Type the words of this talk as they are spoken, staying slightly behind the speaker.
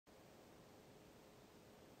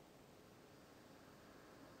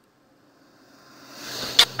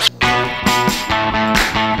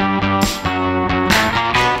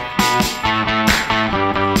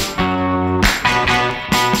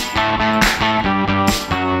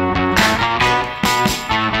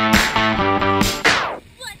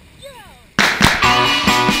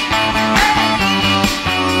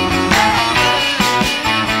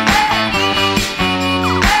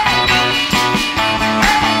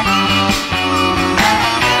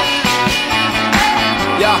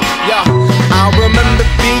Yeah, I remember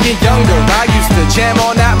being younger. I used to jam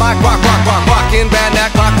on that mic, rockin' band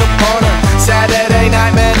that clock upon a Saturday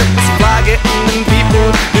night, man. It's fly getting them people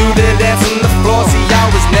do their dance on the floor. See, I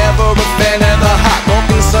was never a fan of the hot, more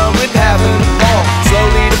concerned with having all.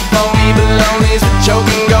 Slowly the phony balonies would choke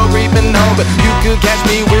and go creeping home. But you could catch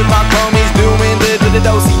me with my homies doing the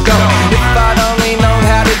do-si-do. If I'd only known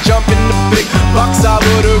how to jump in the big box, I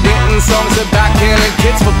would've written songs about killing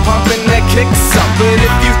kids for pumping their kicks up. But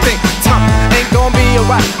if you think time ain't gon' be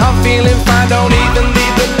alright, I'm feeling fine, don't even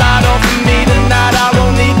leave the light on for me tonight. I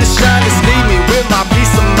won't need to shine, just leave me with my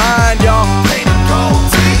peace of mind, y'all.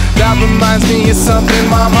 That reminds me of something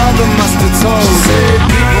my mother must have told. She said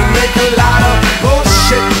people make a lot of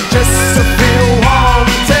bullshit just to feel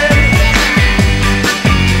wanted.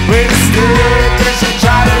 When instead they should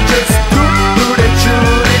try to just do who they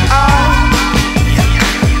truly are.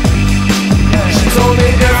 She told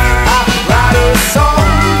me that I write a song,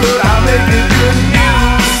 but I make it good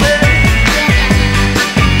music,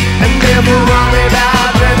 and never worry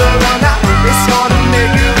about whether or not it's gonna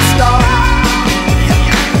make you a star.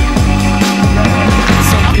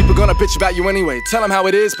 Some people gonna bitch about you anyway. Tell them how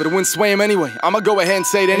it is, but it wouldn't sway them anyway. I'ma go ahead and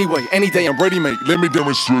say it anyway. Any day I'm ready, mate. Let me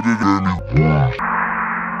demonstrate it anyway.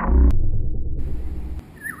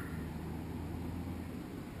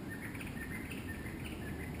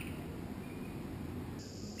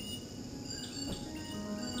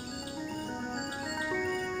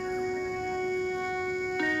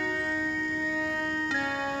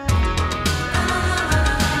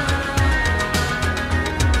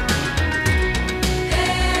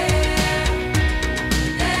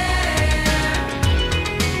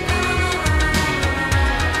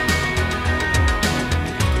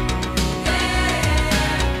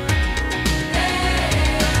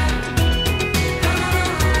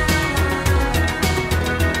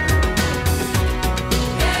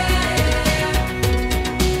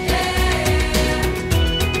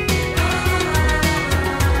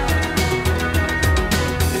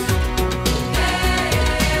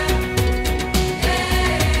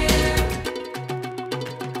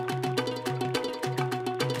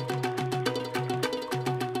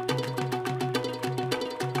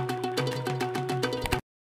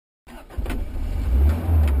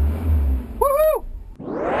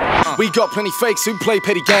 We got plenty fakes who play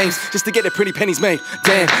petty games just to get their pretty pennies made.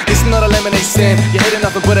 Damn, this is not a lemonade stand. You're hitting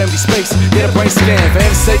nothing but empty space. Get a brain scan, for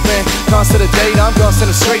heaven's sake, man. Can't set a date, I'm gonna send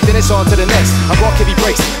them straight, then it's on to the next. I rock heavy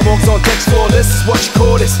brakes, morgues on decks, flawless. What you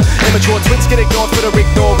call this? Immature twins get ignored for their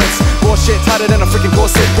ignorance. More shit tighter than a freaking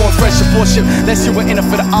corset, born fresh and bullshit. Unless you were in it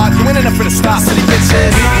for the art, you went in it for the start, silly bitches.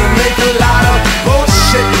 People make a lot of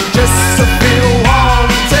bullshit just to feel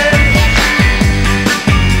wanted.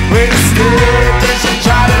 When instead they should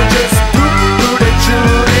try to just do who they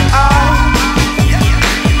truly are.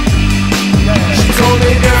 She told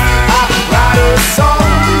me that I write a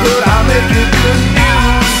song, but I make it good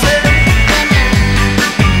music,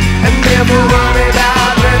 and never worry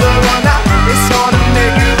about whether or not it's gonna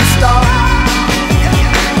make you a star.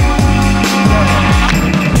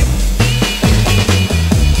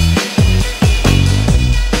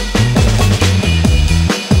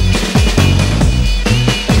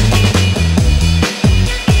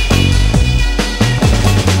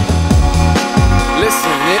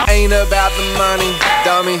 About the money,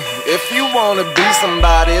 dummy. If you wanna be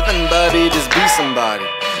somebody, then buddy, just be somebody.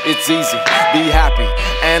 It's easy, be happy.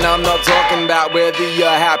 And I'm not talking about whether you're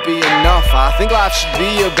happy enough. I think life should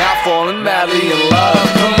be about falling madly in love.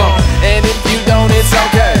 Come on, and if you don't, it's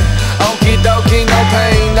okay. Okie dokie, no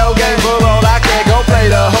pain, no gain. For all I care, go play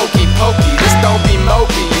the hokey pokey. Just don't be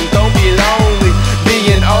mopey and don't be lonely.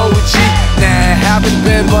 Be an OG, nah, haven't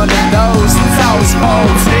been one of those since I was 14.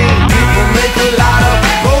 People make a lot